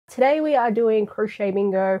Today we are doing Crochet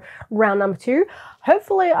Bingo round number 2.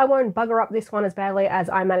 Hopefully I won't bugger up this one as badly as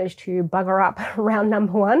I managed to bugger up round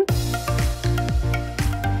number 1.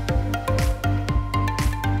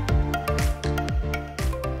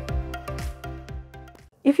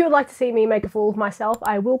 If you would like to see me make a fool of myself,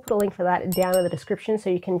 I will put a link for that down in the description so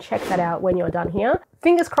you can check that out when you're done here.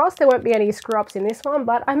 Fingers crossed there won't be any screw-ups in this one,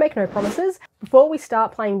 but I make no promises. Before we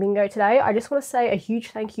start playing bingo today, I just want to say a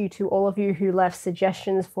huge thank you to all of you who left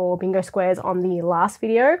suggestions for bingo squares on the last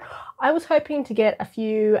video. I was hoping to get a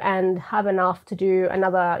few and have enough to do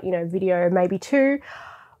another, video, maybe 2.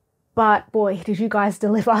 But boy, did you guys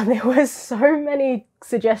deliver. There were so many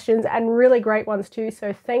suggestions and really great ones too.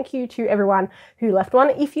 So thank you to everyone who left one.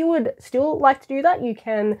 If you would still like to do that, you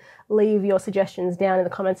can leave your suggestions down in the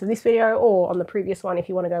comments of this video or on the previous one if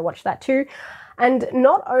you want to go watch that too. And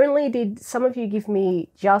not only did some of you give me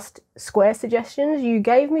just square suggestions, you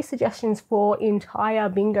gave me suggestions for entire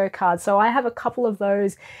bingo cards. So I have a couple of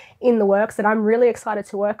those in the works that I'm really excited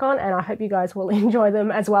to work on, and I hope you guys will enjoy them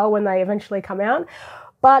as well when they eventually come out.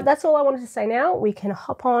 But that's all I wanted to say now. We can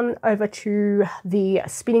hop on over to the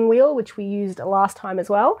spinning wheel, which we used last time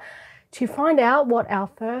as well, to find out what our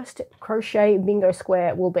first crochet bingo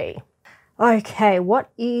square will be. Okay, where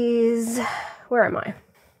am I?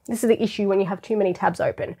 This is the issue when you have too many tabs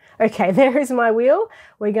open. Okay, there is my wheel.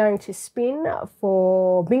 We're going to spin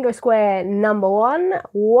for bingo square number 1.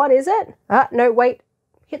 What is it? No, wait.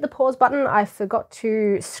 Hit the pause button. I forgot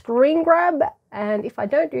to screen grab. And if I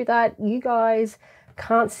don't do that, you guys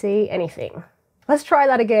can't see anything. Let's try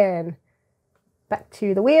that again. Back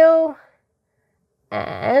to the wheel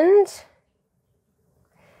and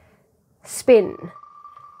spin.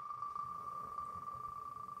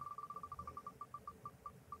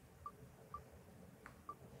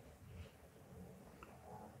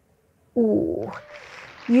 Ooh,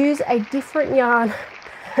 use a different yarn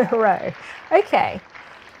per row. Okay,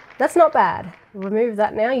 that's not bad. Remove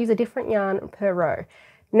that now. Use a different yarn per row.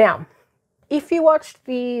 Now, if you watched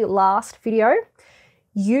the last video,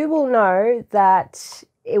 you will know that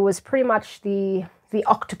it was pretty much the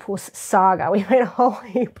octopus saga. We made a whole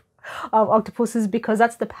heap of octopuses because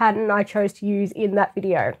that's the pattern I chose to use in that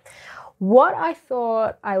video. What I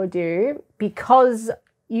thought I would do, because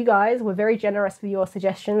you guys were very generous with your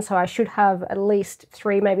suggestions, so I should have at least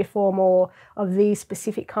 3, maybe 4 more of these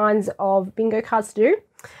specific kinds of bingo cards to do.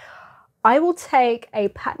 I will take a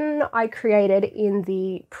pattern I created in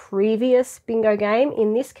the previous bingo game.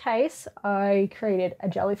 In this case, I created a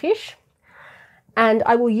jellyfish, and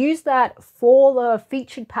I will use that for the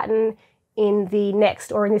featured pattern in the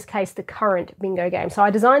next, or in this case, the current bingo game. So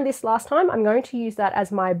I designed this last time. I'm going to use that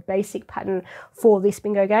as my basic pattern for this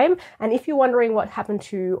bingo game. And if you're wondering what happened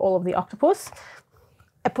to all of the octopus,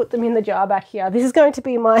 I put them in the jar back here. This is going to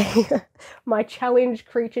be my my challenge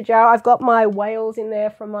creature jar. I've got my whales in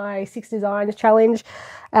there from my 6 Designs challenge,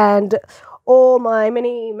 and all my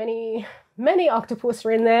many octopus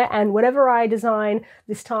are in there, and whatever I design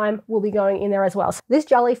this time will be going in there as well. So this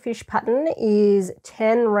jellyfish pattern is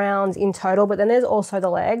 10 rounds in total, but then there's also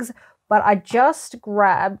the legs. But I just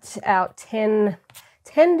grabbed out 10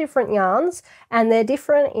 different yarns, and they're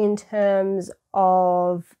different in terms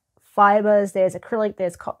of fibers. There's acrylic,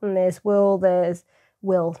 there's cotton, there's wool, there's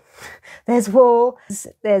wool,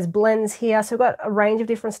 there's blends here. So we've got a range of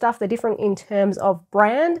different stuff. They're different in terms of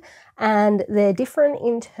brand, and they're different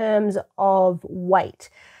in terms of weight.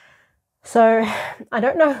 So I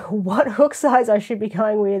don't know what hook size I should be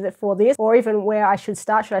going with for this, or even where I should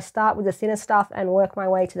start. Should I start with the thinner stuff and work my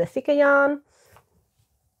way to the thicker yarn?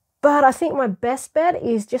 But I think my best bet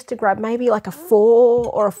is just to grab maybe like a 4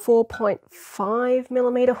 or a 4.5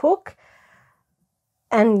 millimeter hook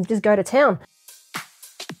and just go to town.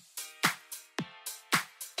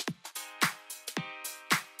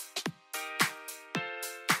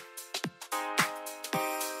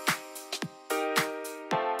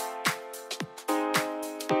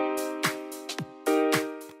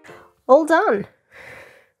 All done.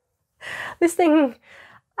 This thing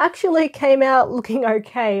actually came out looking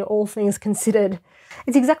okay, all things considered.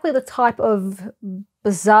 It's exactly the type of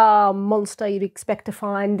bizarre monster you'd expect to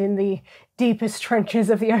find in the deepest trenches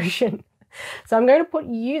of the ocean. So I'm going to put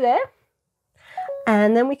you there,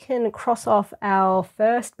 and then we can cross off our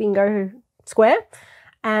first bingo square,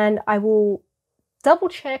 and I will double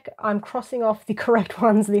check I'm crossing off the correct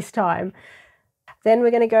ones this time. Then we're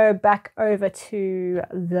going to go back over to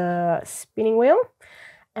the spinning wheel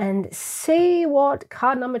and see what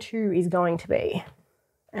card number 2 is going to be.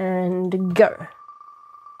 And go.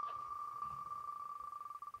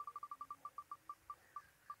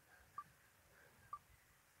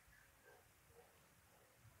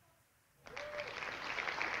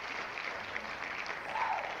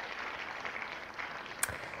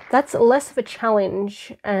 That's less of a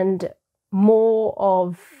challenge and more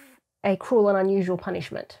of a cruel and unusual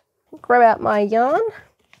punishment. Grab out my yarn.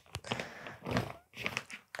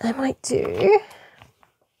 I might do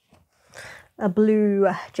a blue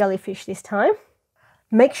jellyfish this time.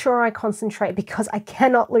 Make sure I concentrate because I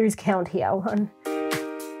cannot lose count here. 1.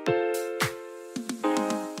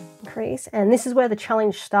 Increase. And this is where the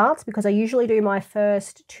challenge starts because I usually do my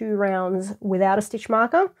first 2 rounds without a stitch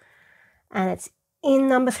marker. And it's in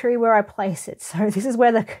number 3 where I place it. So this is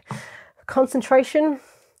where the concentration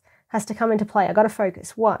has to come into play. I got to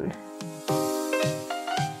focus. 1.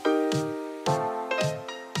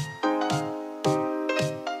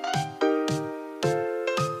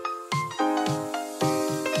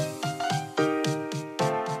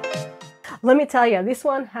 Let me tell you, this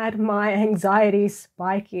one had my anxiety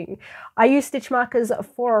spiking. I use stitch markers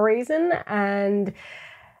for a reason, and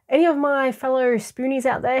any of my fellow spoonies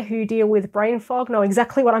out there who deal with brain fog know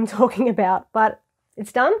exactly what I'm talking about, but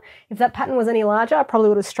it's done. If that pattern was any larger, I probably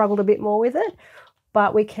would have struggled a bit more with it,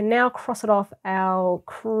 but we can now cross it off our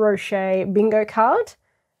crochet bingo card.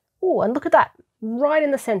 Oh, and look at that, right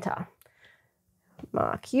in the center.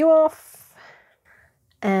 Mark you off.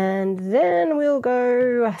 And then we'll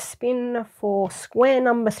go spin for square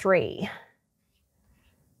number 3.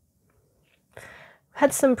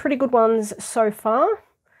 Had some pretty good ones so far.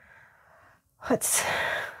 Let's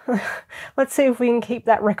see if we can keep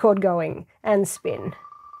that record going and spin.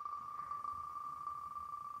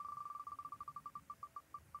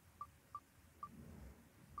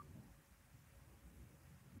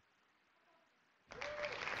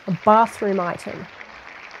 A bathroom item.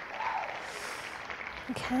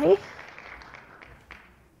 Okay.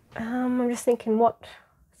 I'm just thinking, what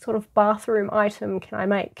sort of bathroom item can I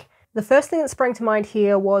make? The first thing that sprang to mind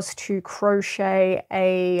here was to crochet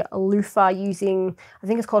a loofah using, I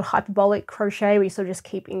think it's called hyperbolic crochet, where you sort of just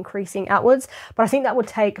keep increasing outwards, but I think that would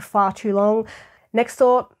take far too long. Next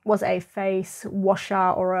thought was a face washer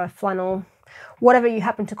or a flannel, whatever you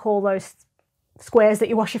happen to call those squares that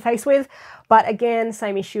you wash your face with. But again,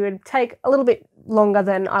 same issue, it'd take a little bit longer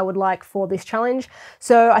than I would like for this challenge.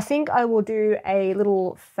 So I think I will do a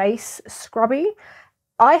little face scrubby.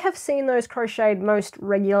 I have seen those crocheted most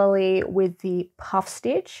regularly with the puff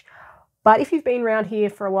stitch, but if you've been around here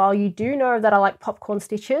for a while, you do know that I like popcorn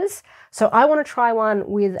stitches. So I want to try one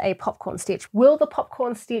with a popcorn stitch. Will the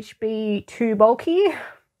popcorn stitch be too bulky?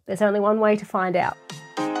 There's only one way to find out.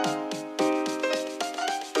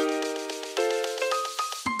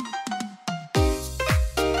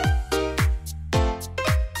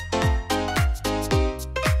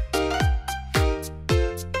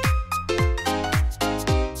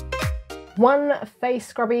 One face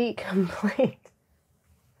scrubby complete.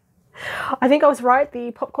 I think I was right, the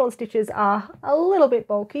popcorn stitches are a little bit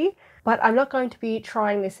bulky, but I'm not going to be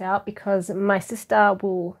trying this out because my sister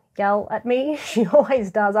will yell at me. She always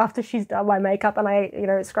does after she's done my makeup and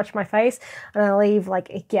I, scratch my face and I leave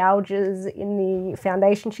like gouges in the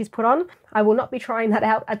foundation she's put on. I will not be trying that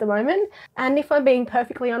out at the moment. And if I'm being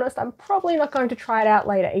perfectly honest, I'm probably not going to try it out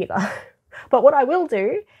later either. But what I will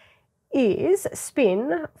do is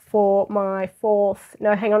spin for my first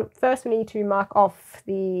we need to mark off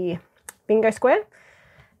the bingo square,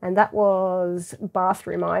 and that was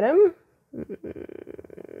bathroom item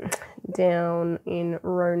down in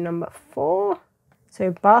row number 4.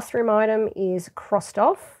 So bathroom item is crossed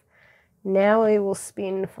off. Now we will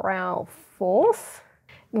spin for our 4th.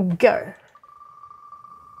 Go.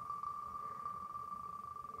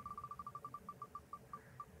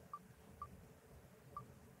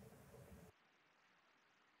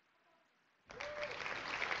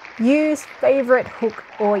 Use favorite hook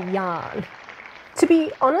or yarn. To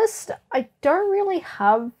be honest, I don't really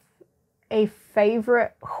have a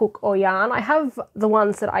favorite hook or yarn. I have the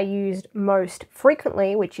ones that I used most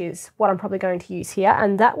frequently, which is what I'm probably going to use here,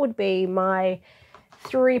 and that would be my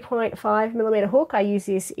 3.5mm hook. I use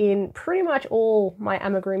this in pretty much all my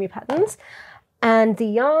amigurumi patterns. And the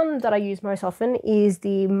yarn that I use most often is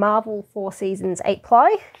the Marvel 4 Seasons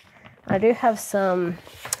 8-ply. I do have some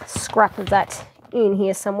scrap of that in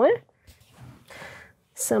here somewhere.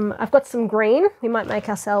 I've got some green. We might make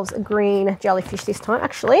ourselves a green jellyfish this time.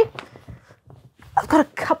 Actually, I've got a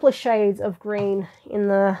couple of shades of green in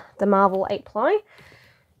the Marvel 8-ply.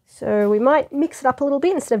 So we might mix it up a little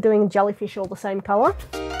bit instead of doing jellyfish all the same colour.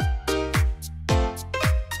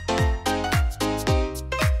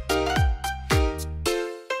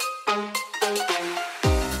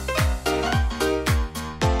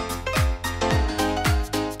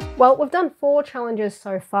 Well, we've done 4 challenges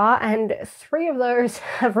so far, and 3 of those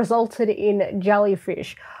have resulted in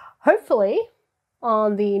jellyfish. Hopefully,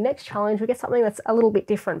 on the next challenge, we get something that's a little bit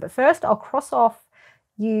different. But first, I'll cross off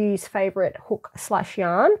use favorite hook /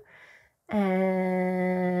 yarn.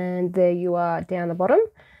 And there you are down the bottom.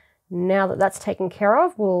 Now that that's taken care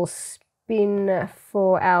of, we'll spin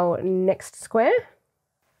for our next square.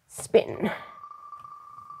 Spin.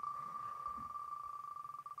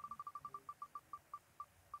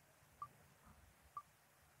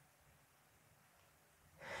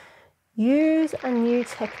 Use a new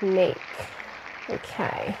technique.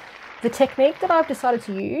 Okay. The technique that I've decided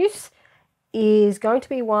to use is going to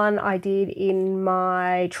be one I did in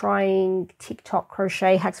my trying TikTok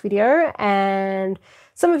crochet hacks video, and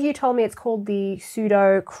some of you told me it's called the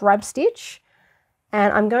pseudo crab stitch.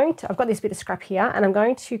 And I've got this bit of scrap here, and I'm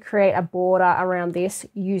going to create a border around this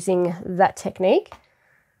using that technique.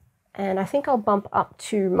 And I think I'll bump up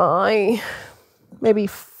to my maybe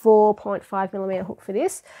 4.5mm hook for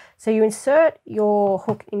this. So you insert your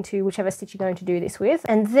hook into whichever stitch you're going to do this with,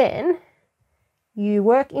 and then you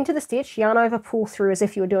work into the stitch, yarn over, pull through as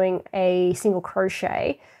if you were doing a single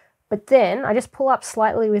crochet. But then I just pull up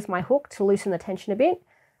slightly with my hook to loosen the tension a bit,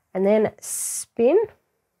 and then spin,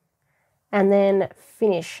 and then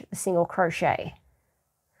finish the single crochet.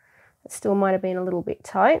 It still might have been a little bit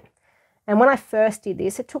tight. And when I first did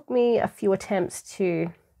this, it took me a few attempts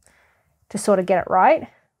to sort of get it right,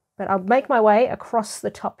 but I'll make my way across the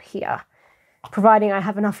top here, providing I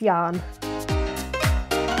have enough yarn.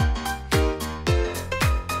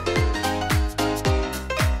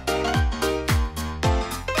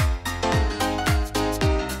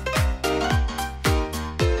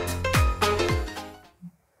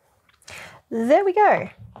 There we go.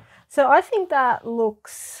 So I think that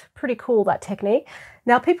looks pretty cool, that technique.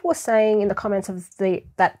 Now, people were saying in the comments of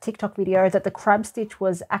that TikTok video that the crab stitch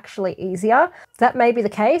was actually easier. That may be the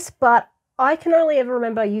case, but I can only ever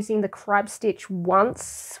remember using the crab stitch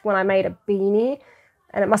once when I made a beanie,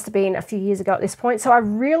 and it must have been a few years ago at this point. So I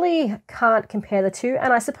really can't compare the two.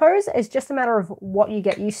 And I suppose it's just a matter of what you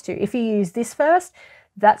get used to. If you use this first,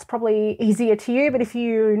 that's probably easier to you. But if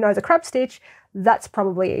you know the crab stitch, that's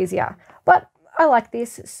probably easier. But I like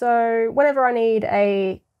this. So whenever I need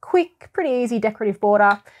a quick, pretty easy decorative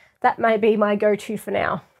border, that may be my go-to for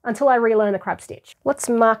now, until I relearn the crab stitch. Let's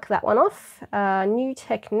mark that one off. New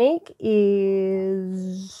technique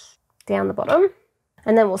is down the bottom,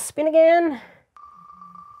 and then we'll spin again.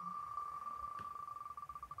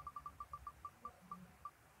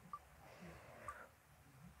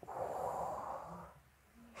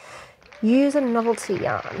 Use a novelty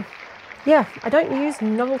yarn. Yeah, I don't use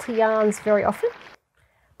novelty yarns very often,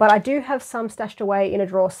 but I do have some stashed away in a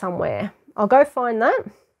drawer somewhere. I'll go find that.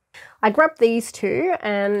 I grabbed these two,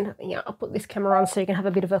 and yeah, I'll put this camera on so you can have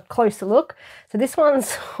a bit of a closer look. So this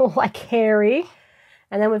one's all like hairy,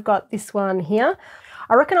 and then we've got this one here.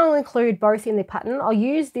 I reckon I'll include both in the pattern. I'll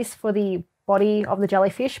use this for the body of the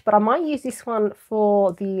jellyfish, but I might use this one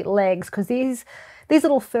for the legs, because these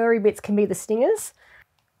little furry bits can be the stingers.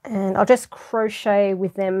 And I'll just crochet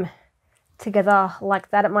with them together like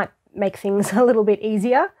that. It might make things a little bit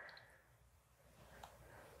easier.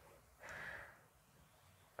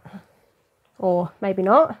 Or maybe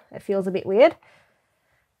not. It feels a bit weird.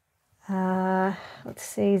 Let's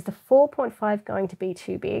see, is the 4.5 going to be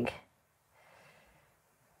too big?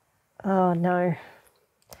 Oh no.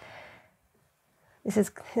 This is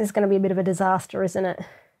going to be a bit of a disaster, isn't it?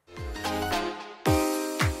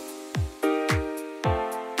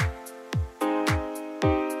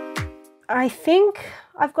 I think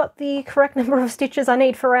I've got the correct number of stitches I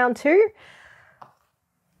need for round 2,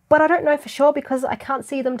 but I don't know for sure because I can't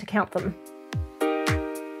see them to count them.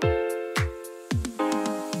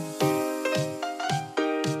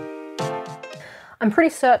 I'm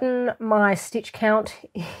pretty certain my stitch count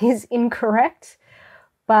is incorrect,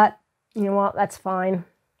 but you know what, that's fine.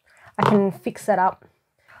 I can fix that up.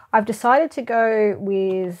 I've decided to go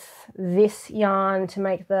with this yarn to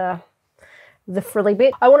make the frilly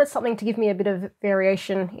bit. I wanted something to give me a bit of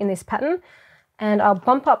variation in this pattern, and I'll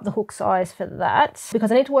bump up the hook size for that because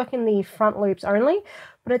I need to work in the front loops only,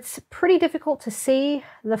 but it's pretty difficult to see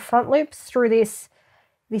the front loops through this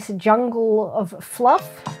jungle of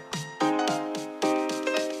fluff.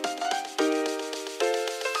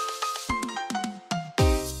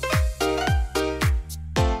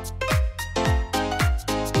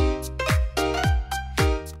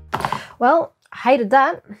 Well, hated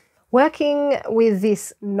that. Working with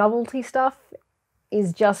this novelty stuff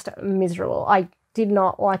is just miserable. I did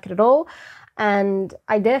not like it at all, and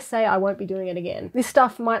I dare say I won't be doing it again. This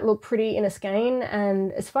stuff might look pretty in a skein,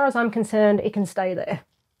 and as far as I'm concerned, it can stay there.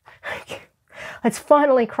 Let's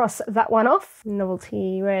finally cross that one off.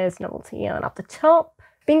 Novelty, where's novelty yarn? Up the top.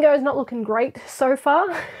 Bingo is not looking great so far.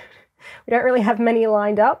 We don't really have many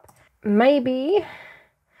lined up. Maybe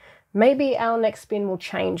our next spin will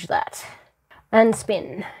change that. And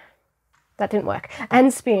spin. That didn't work.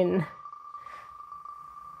 And spin.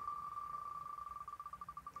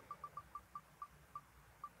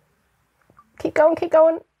 Keep going, keep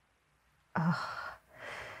going. Oh.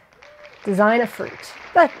 Design a fruit.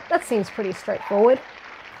 That seems pretty straightforward.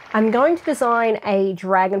 I'm going to design a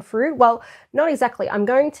dragon fruit. Well, not exactly. I'm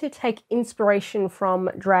going to take inspiration from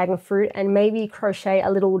dragon fruit and maybe crochet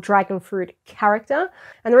a little dragon fruit character.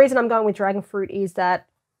 And the reason I'm going with dragon fruit is that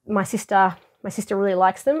my sister really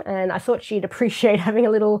likes them, and I thought she'd appreciate having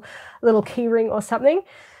a little keyring or something.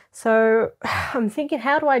 So I'm thinking,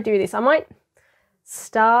 how do I do this? I might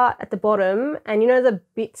start at the bottom, and you know the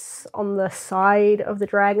bits on the side of the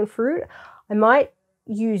dragon fruit, I might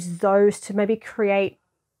use those to maybe create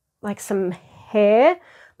like some hair,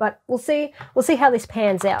 but we'll see how this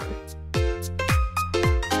pans out.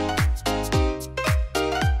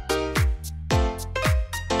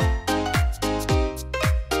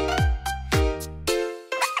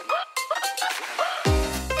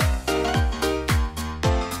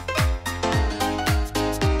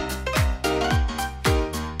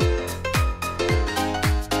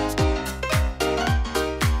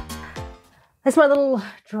 That's my little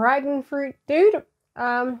dragon fruit dude.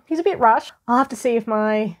 He's a bit rushed. I'll have to see if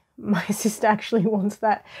my sister actually wants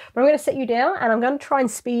that. But I'm going to set you down and I'm going to try and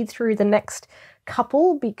speed through the next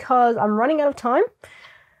couple because I'm running out of time.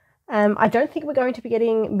 I don't think we're going to be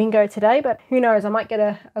getting bingo today, but who knows, I might get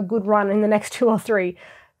a good run in the next 2 or 3.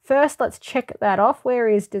 First, let's check that off. Where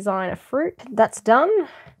is design a fruit? That's done.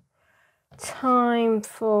 Time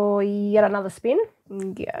for yet another spin.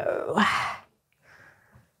 Go.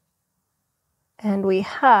 And we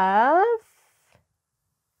have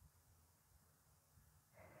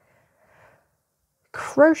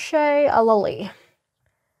crochet a lolly,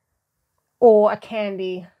 or a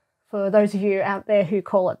candy for those of you out there who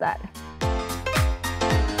call it that.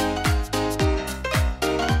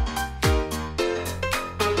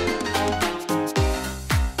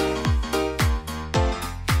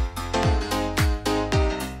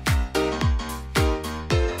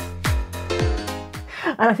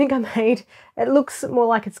 And I think I made, it looks more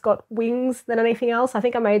like it's got wings than anything else. I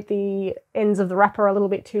think I made the ends of the wrapper a little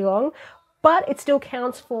bit too long, but it still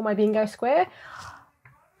counts for my bingo square.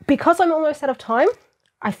 Because I'm almost out of time,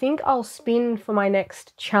 I think I'll spin for my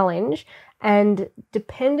next challenge, and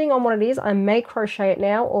depending on what it is, I may crochet it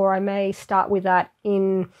now, or I may start with that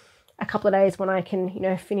in a couple of days when I can, you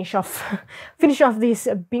know, finish off this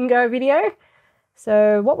bingo video.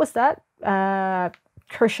 So what was that?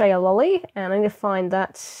 Crochet a lolly, and I need to find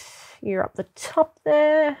that here up the top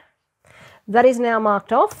there. That is now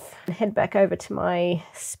marked off. Head back over to my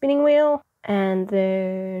spinning wheel and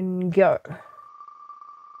then go.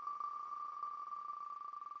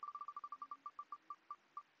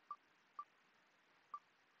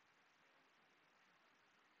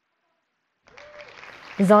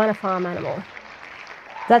 Design a farm animal.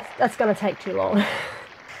 That's going to take too long.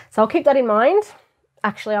 So I'll keep that in mind.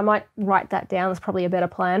 Actually, I might write that down. That's probably a better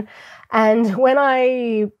plan. And when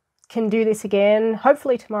I can do this again,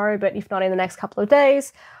 hopefully tomorrow, but if not in the next couple of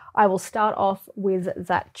days, I will start off with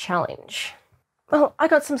that challenge. Well, I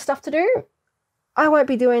got some stuff to do. I won't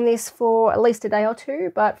be doing this for at least a day or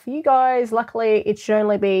 2, but for you guys, luckily, it should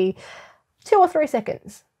only be 2 or 3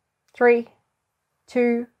 seconds. 3,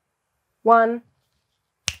 2, 1,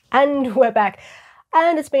 and we're back.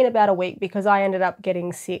 And it's been about a week because I ended up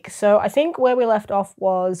getting sick. So I think where we left off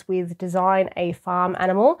was with design a farm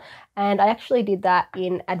animal, and I actually did that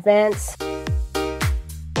in advance.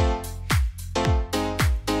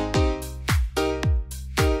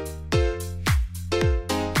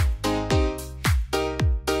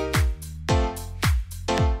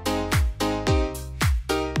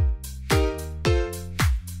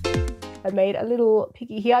 I made a little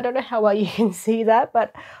piggy here. I don't know how well you can see that,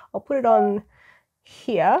 but I'll put it on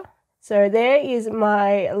here. So there is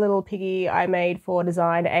my little piggy I made for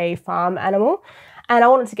design a farm animal, and I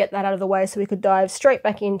wanted to get that out of the way so we could dive straight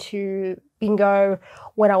back into bingo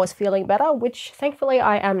when I was feeling better, which thankfully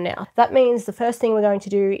I am now. That means the first thing we're going to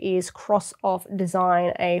do is cross off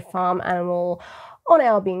design a farm animal on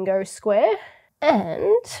our bingo square,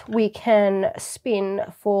 and we can spin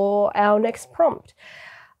for our next prompt.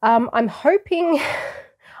 I'm hoping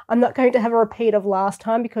I'm not going to have a repeat of last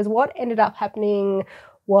time, because what ended up happening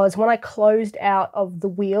was when I closed out of the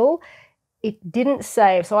wheel, it didn't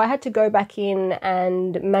save. So I had to go back in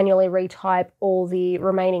and manually retype all the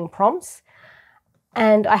remaining prompts.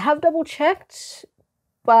 And I have double checked.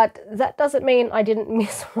 but that doesn't mean I didn't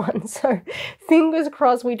miss one. So fingers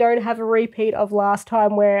crossed we don't have a repeat of last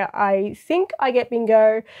time where I think I get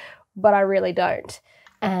bingo, but I really don't.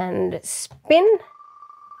 And spin.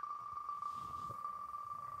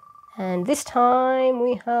 And this time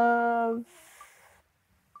we have...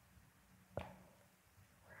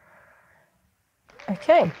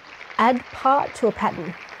 Okay, add part to a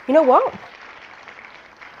pattern. You know what?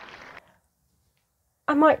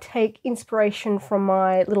 I might take inspiration from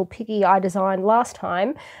my little piggy I designed last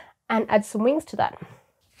time and add some wings to that.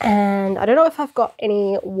 And I don't know if I've got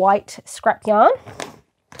any white scrap yarn,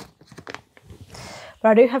 but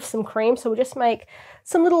I do have some cream, so we'll just make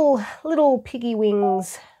some little piggy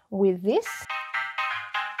wings with this.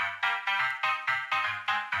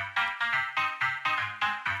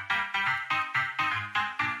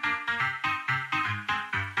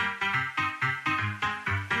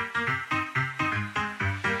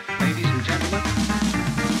 Ladies and gentlemen,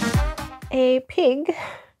 a pig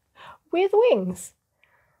with wings.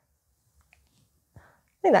 I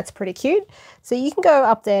think that's pretty cute. So you can go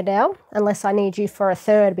up there now, unless I need you for a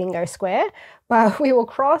third bingo square, but we will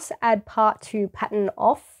cross add part to pattern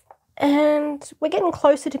off. And we're getting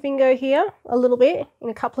closer to bingo here a little bit in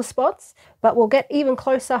a couple of spots, but we'll get even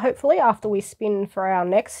closer hopefully after we spin for our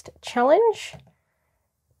next challenge.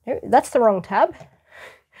 No, that's the wrong tab.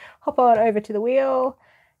 Hop on over to the wheel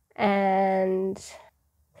and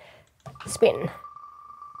spin.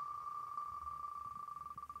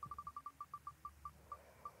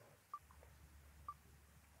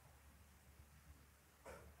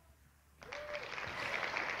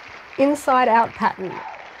 Inside out pattern.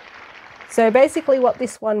 So basically what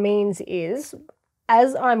this one means is,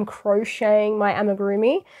 as I'm crocheting my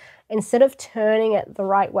amigurumi, instead of turning it the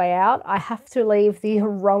right way out, I have to leave the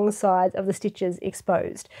wrong sides of the stitches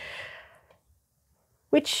exposed.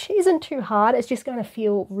 Which isn't too hard, it's just going to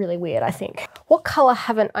feel really weird, I think. What colour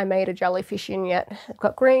haven't I made a jellyfish in yet? I've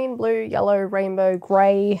got green, blue, yellow, rainbow,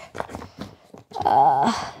 grey.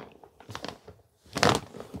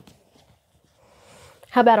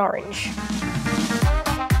 How about orange?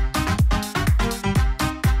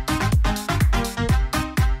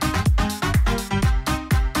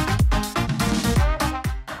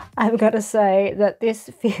 I've got to say that this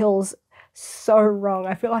feels so wrong.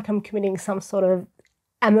 I feel like I'm committing some sort of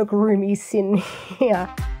amigurumi sin here.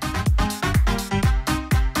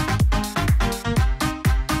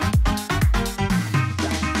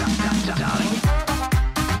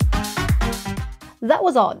 That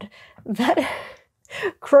was odd. That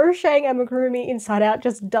crocheting amigurumi inside out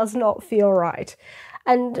just does not feel right.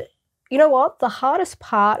 And you know what? The hardest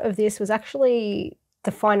part of this was actually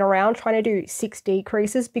the final round, trying to do 6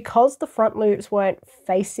 decreases, because the front loops weren't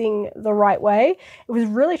facing the right way. It was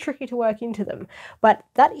really tricky to work into them, but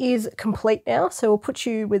that is complete now. So we'll put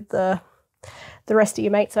you with the rest of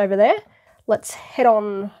your mates over there. Let's head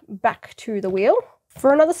on back to the wheel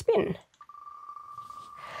for another spin.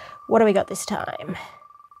 What do we got this time?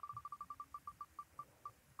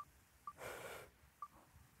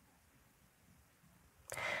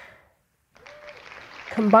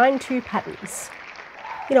 Combine 2 patterns.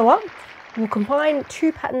 You know what? We'll combine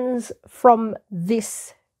 2 patterns from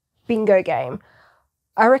this bingo game.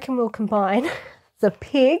 I reckon we'll combine the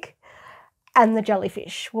pig and the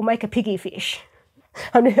jellyfish. We'll make a piggy fish.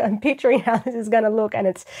 I'm picturing how this is going to look, and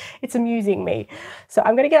it's amusing me. So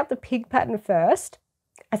I'm going to get up the pig pattern first.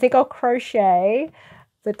 I think I'll crochet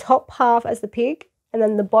the top half as the pig and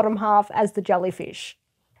then the bottom half as the jellyfish.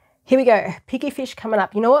 Here we go. Piggy fish coming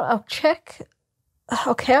up. You know what?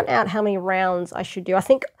 I'll count out how many rounds I should do. I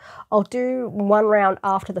think I'll do 1 round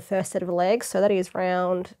after the first set of legs. So that is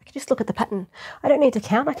round, I can just look at the pattern. I don't need to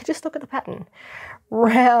count, I can just look at the pattern.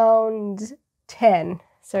 Round 10.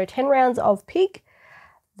 So 10 rounds of pig,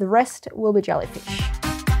 the rest will be jellyfish.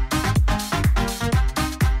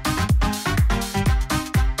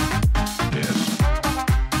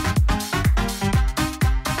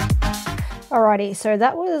 Alrighty, so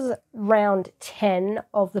that was round 10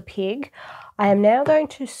 of the pig. I am now going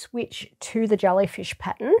to switch to the jellyfish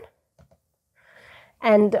pattern,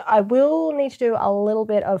 and I will need to do a little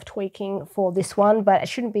bit of tweaking for this one, but it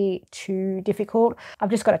shouldn't be too difficult.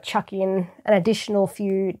 I've just got to chuck in an additional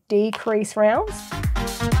few decrease rounds.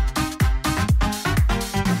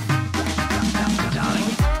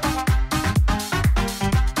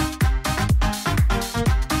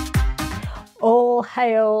 All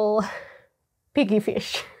hail piggy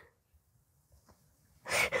fish.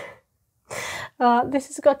 This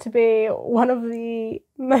has got to be one of the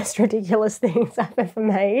most ridiculous things I've ever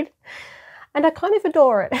made, and I kind of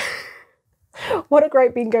adore it. What a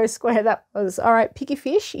great bingo square that was. All right, piggy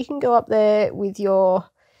fish, you can go up there with your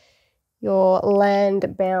your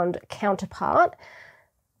land-bound counterpart.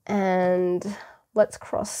 And let's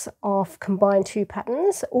cross off combine two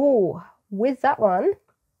patterns. Oh, with that one,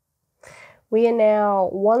 we are now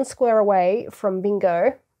one square away from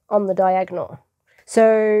bingo on the diagonal.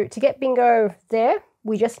 So to get bingo there,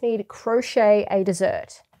 we just need crochet a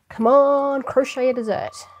dessert. Come on, crochet a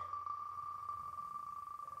dessert.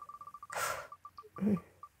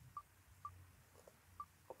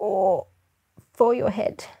 Or for your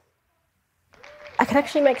head. I can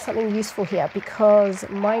actually make something useful here because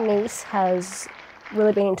my niece has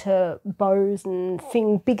really been into bows and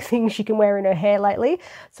big things she can wear in her hair lately.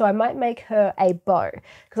 So I might make her a bow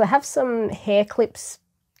because I have some hair clips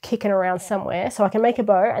kicking around somewhere. So I can make a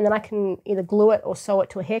bow and then I can either glue it or sew it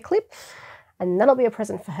to a hair clip, and that'll be a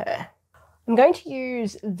present for her. I'm going to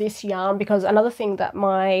use this yarn because another thing that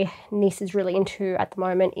my niece is really into at the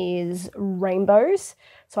moment is rainbows.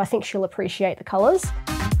 So I think she'll appreciate the colours.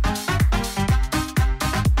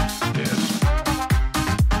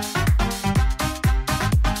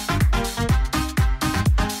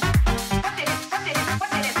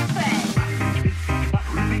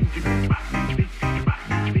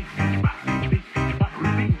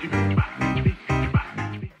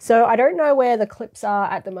 So I don't know where the clips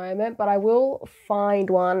are at the moment, but I will find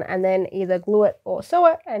one and then either glue it or sew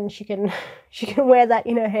it, and she can wear that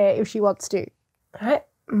in her hair if she wants to. All right,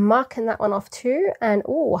 marking that one off too, and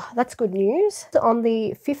oh, that's good news. So on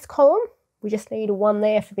the 5th column, we just need one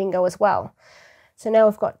there for bingo as well. So now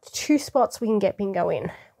we've got 2 spots we can get bingo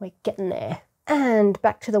in. We're getting there. And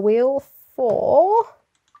back to the wheel for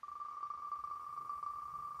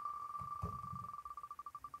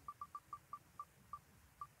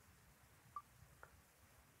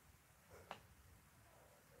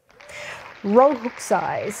wrong hook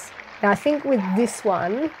size. Now I think with this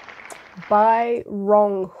one, by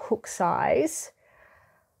wrong hook size,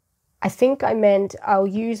 I think I meant I'll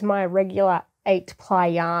use my regular 8-ply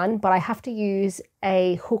yarn, but I have to use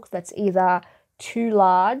a hook that's either too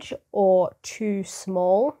large or too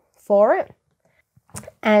small for it.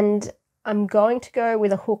 And I'm going to go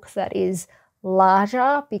with a hook that is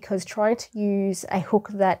larger because trying to use a hook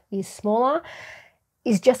that is smaller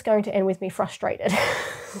is just going to end with me frustrated.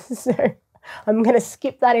 So I'm going to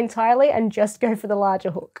skip that entirely and just go for the larger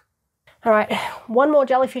hook. All right, one more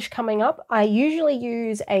jellyfish coming up. I usually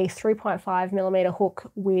use a 3.5mm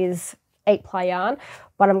hook with 8-ply yarn,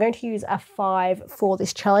 but I'm going to use a 5 for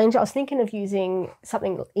this challenge. I was thinking of using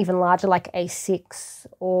something even larger like a 6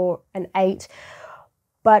 or an 8,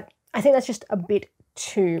 but I think that's just a bit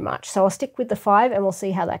too much. So I'll stick with the 5 and we'll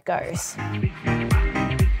see how that goes.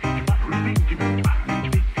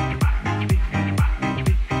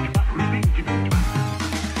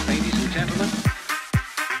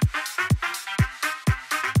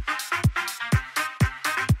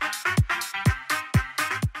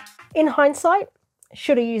 In hindsight,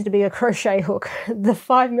 should have used a bigger crochet hook. The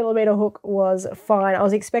 5mm hook was fine. I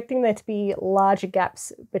was expecting there to be larger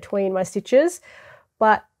gaps between my stitches,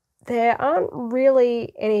 but there aren't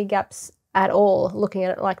really any gaps at all looking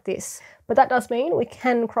at it like this. But that does mean we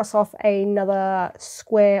can cross off another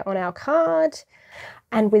square on our card.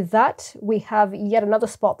 And with that, we have yet another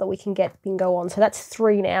spot that we can get bingo on. So that's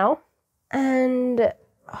 3 now. And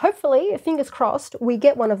hopefully, fingers crossed, we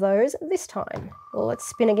get one of those this time. Well, let's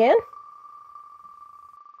spin again.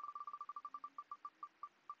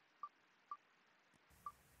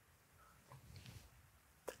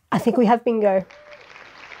 I think we have bingo.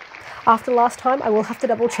 After last time, I will have to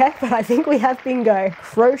double check, but I think we have bingo.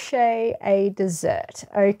 Crochet a dessert.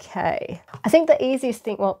 Okay. I think the easiest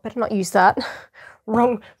thing, well, better not use that.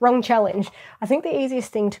 Wrong challenge. I think the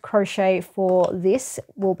easiest thing to crochet for this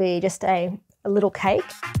will be just a little cake.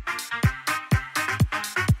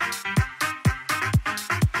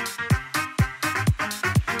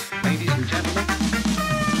 Ladies and gentlemen.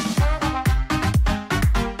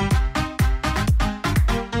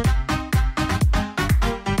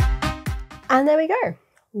 And there we go.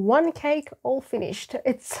 One cake all finished.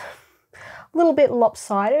 It's a little bit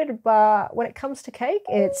lopsided, but when it comes to cake,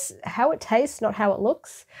 it's how it tastes, not how it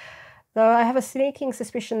looks. Though I have a sneaking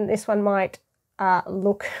suspicion this one might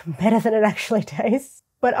look better than it actually tastes.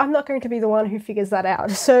 But I'm not going to be the one who figures that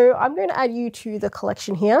out. So I'm going to add you to the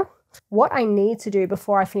collection here. What I need to do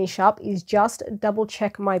before I finish up is just double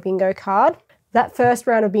check my bingo card. That first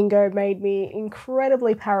round of bingo made me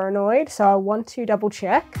incredibly paranoid, so I want to double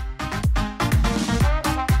check.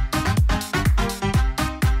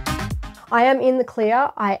 I am in the clear.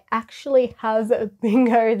 I actually have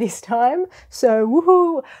bingo this time. So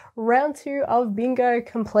woohoo, round 2 of bingo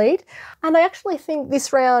complete. And I actually think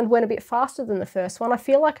this round went a bit faster than the first one. I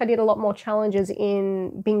feel like I did a lot more challenges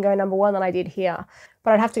in bingo number 1 than I did here,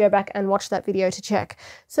 but I'd have to go back and watch that video to check.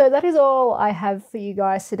 So that is all I have for you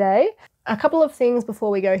guys today. A couple of things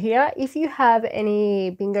before we go here. If you have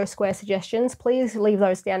any bingo square suggestions, please leave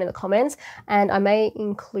those down in the comments, and I may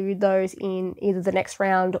include those in either the next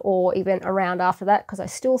round or even a round after that, because I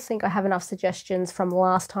still think I have enough suggestions from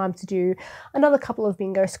last time to do another couple of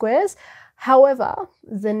bingo squares. However,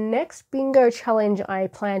 the next bingo challenge I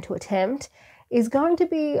plan to attempt is going to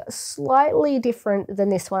be slightly different than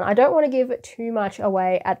this one. I don't want to give too much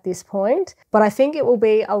away at this point, but I think it will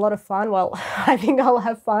be a lot of fun. Well, I think I'll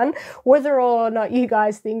have fun. Whether or not you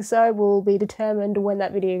guys think so will be determined when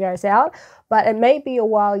that video goes out, but it may be a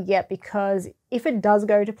while yet, because if it does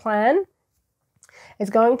go to plan, it's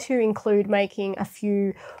going to include making a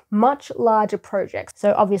few much larger projects.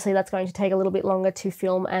 So obviously that's going to take a little bit longer to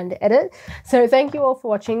film and edit. So thank you all for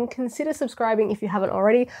watching. Consider subscribing if you haven't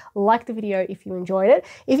already. Like the video if you enjoyed it.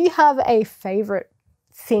 If you have a favorite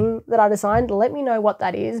thing that I designed, let me know what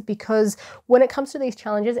that is, because when it comes to these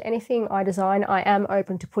challenges, anything I design, I am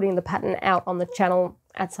open to putting the pattern out on the channel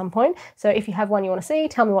at some point. So if you have one you want to see,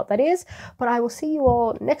 tell me what that is. But I will see you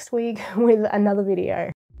all next week with another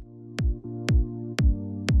video.